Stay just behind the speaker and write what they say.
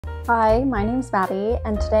Hi, my name's Maddie,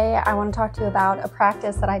 and today I want to talk to you about a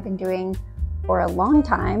practice that I've been doing for a long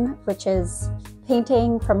time, which is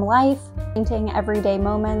painting from life, painting everyday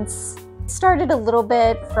moments. It started a little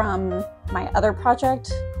bit from my other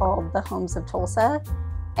project called The Homes of Tulsa,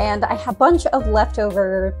 and I have a bunch of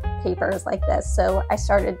leftover papers like this, so I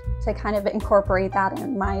started to kind of incorporate that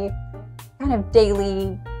in my kind of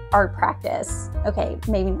daily art practice. Okay,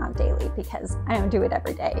 maybe not daily because I don't do it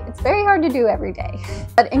every day. It's very hard to do every day.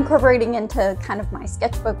 But incorporating into kind of my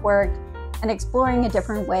sketchbook work and exploring a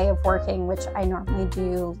different way of working, which I normally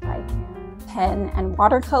do like pen and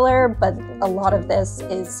watercolor, but a lot of this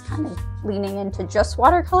is kind of leaning into just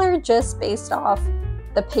watercolor, just based off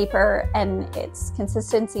the paper and its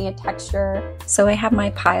consistency and texture. So I have my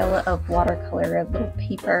pile of watercolor little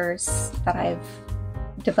papers that I've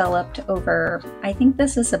developed over, I think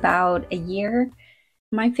this is about a year.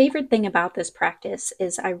 My favorite thing about this practice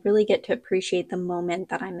is I really get to appreciate the moment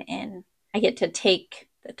that I'm in. I get to take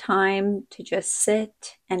the time to just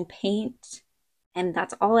sit and paint, and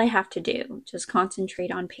that's all I have to do. Just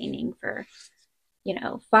concentrate on painting for,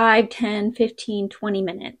 5, 10, 15, 20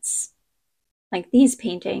 minutes. Like these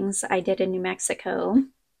paintings I did in New Mexico.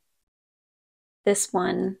 This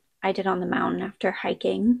one I did on the mountain after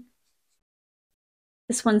hiking.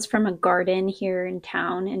 This one's from a garden here in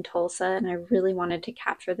town in Tulsa, and I really wanted to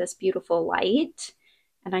capture this beautiful light.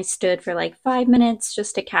 And I stood for like 5 minutes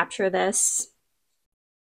just to capture this.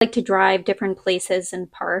 I like to drive different places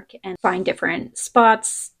and park and find different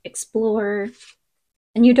spots, explore.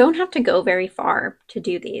 And you don't have to go very far to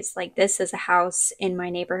do these. Like this is a house in my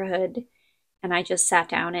neighborhood, and I just sat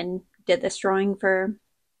down and did this drawing for,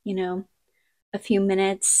 a few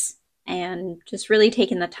minutes and just really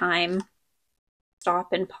taking the time.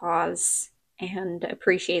 Stop and pause and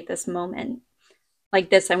appreciate this moment.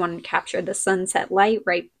 Like this, I wanted to capture the sunset light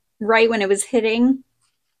right when it was hitting.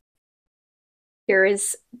 Here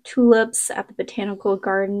is tulips at the botanical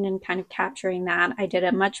garden and kind of capturing that. I did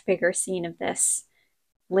a much bigger scene of this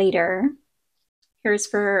later. Here's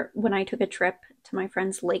for when I took a trip to my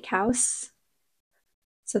friend's lake house.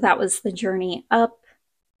 So that was the journey up,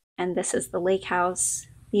 and this is the lake house.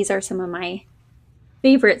 These are some of my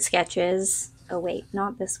favorite sketches. Oh wait,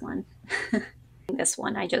 not this one. This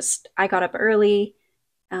one, I got up early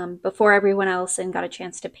before everyone else and got a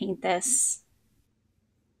chance to paint this.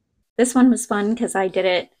 This one was fun because I did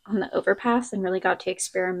it on the overpass and really got to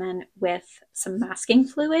experiment with some masking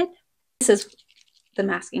fluid. This is the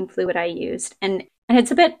masking fluid I used, and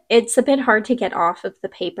it's a bit hard to get off of the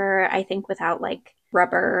paper, I think, without like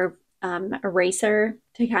rubber eraser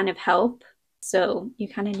to kind of help. So you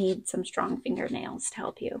kind of need some strong fingernails to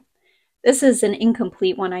help you. This is an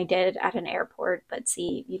incomplete one I did at an airport, but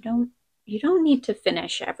see, you don't need to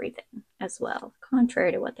finish everything as well,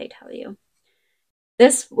 contrary to what they tell you.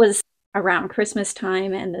 This was around Christmas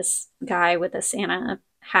time, and this guy with a Santa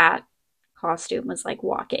hat costume was like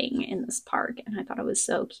walking in this park, and I thought it was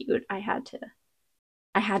so cute. I had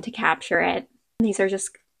to capture it. And these are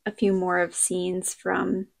just a few more of scenes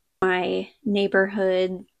from my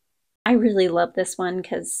neighborhood. I really love this one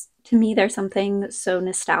because to me there's something so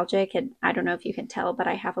nostalgic, and I don't know if you can tell, but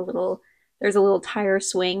there's a little tire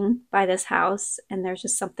swing by this house, and there's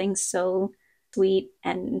just something so sweet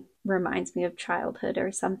and reminds me of childhood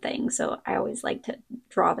or something. So I always like to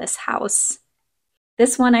draw this house.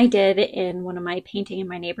 This one I did in one of my painting in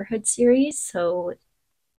my neighborhood series, so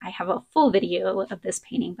I have a full video of this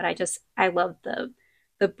painting, but I love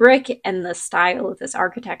the brick and the style of this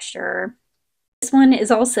architecture. This one is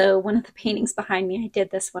also one of the paintings behind me. I did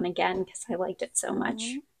this one again because I liked it so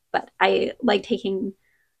much. But I like taking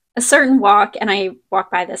a certain walk, and I walk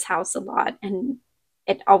by this house a lot, and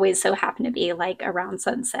it always so happened to be like around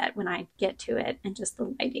sunset when I get to it, and just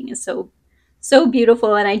the lighting is so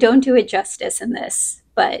beautiful, and I don't do it justice in this,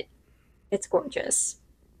 but it's gorgeous.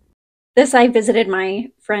 This, I visited my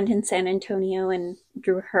friend in San Antonio and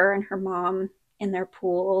drew her and her mom in their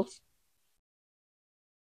pool.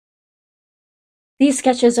 These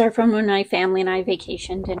sketches are from when my family and I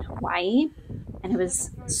vacationed in Hawaii, and it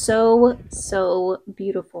was so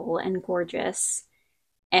beautiful and gorgeous.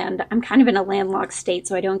 And I'm kind of in a landlocked state,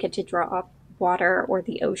 so I don't get to draw up water or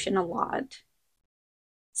the ocean a lot.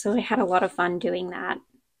 So I had a lot of fun doing that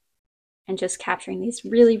and just capturing these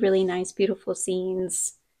really, really nice, beautiful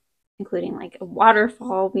scenes, including like a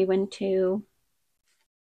waterfall we went to,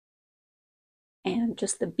 and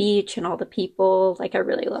just the beach and all the people. Like I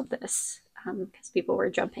really love this. Because people were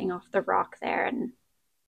jumping off the rock there,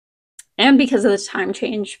 and because of the time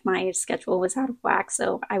change, my schedule was out of whack,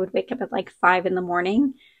 so I would wake up at like 5 in the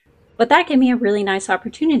morning. But that gave me a really nice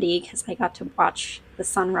opportunity because I got to watch the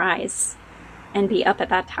sunrise and be up at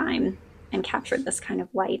that time and captured this kind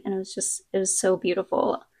of light. And it was so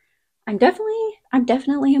beautiful. I'm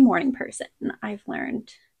definitely a morning person, I've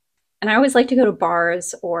learned. And I always like to go to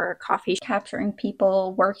bars or coffee, capturing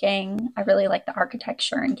people working. I really like the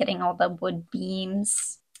architecture and getting all the wood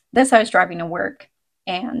beams. I was driving to work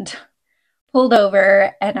and pulled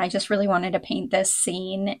over, and I just really wanted to paint this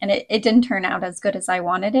scene, and it didn't turn out as good as I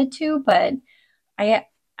wanted it to, but I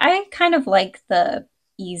I kind of like the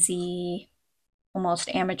easy,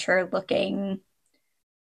 almost amateur looking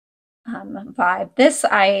vibe. This,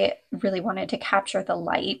 I really wanted to capture the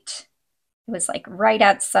light. It was like right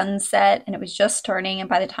at sunset and it was just turning, and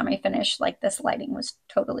by the time I finished, like this lighting was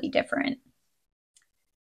totally different.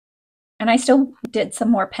 And I still did some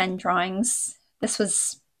more pen drawings. This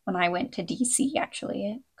was when I went to DC, actually,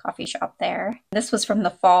 a coffee shop there. This was from the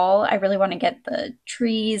fall. I really want to get the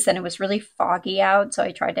trees, and it was really foggy out, so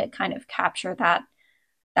I tried to kind of capture that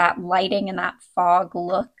lighting and that fog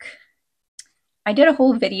look. I did a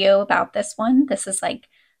whole video about this one. This is like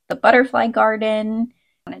the butterfly garden.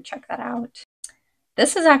 I want to check that out.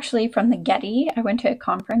 This is actually from the Getty. I went to a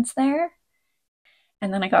conference there,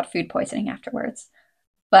 and then I got food poisoning afterwards.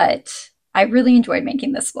 But I really enjoyed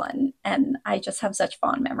making this one, and I just have such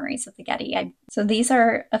fond memories of the Getty. So these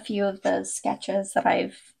are a few of the sketches that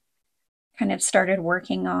I've kind of started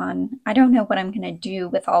working on. I don't know what I'm going to do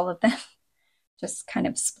with all of them, just kind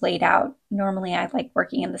of splayed out. Normally I like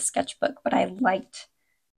working in the sketchbook, but I liked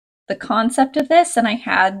the concept of this, and I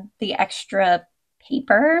had the extra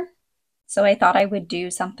paper, so I thought I would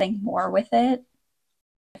do something more with it.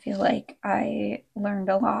 I feel like I learned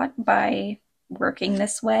a lot by working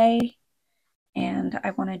this way, and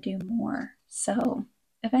I want to do more, so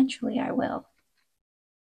eventually I will.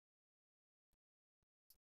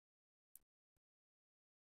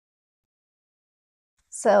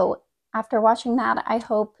 So after watching that, I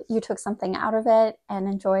hope you took something out of it and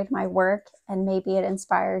enjoyed my work, and maybe it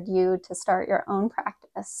inspired you to start your own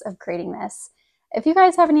practice of creating this. If you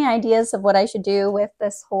guys have any ideas of what I should do with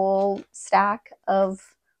this whole stack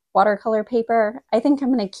of watercolor paper, I think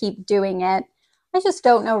I'm going to keep doing it. I just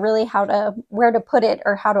don't know really where to put it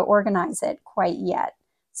or how to organize it quite yet.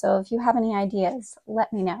 So if you have any ideas,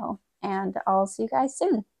 let me know, and I'll see you guys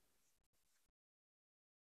soon.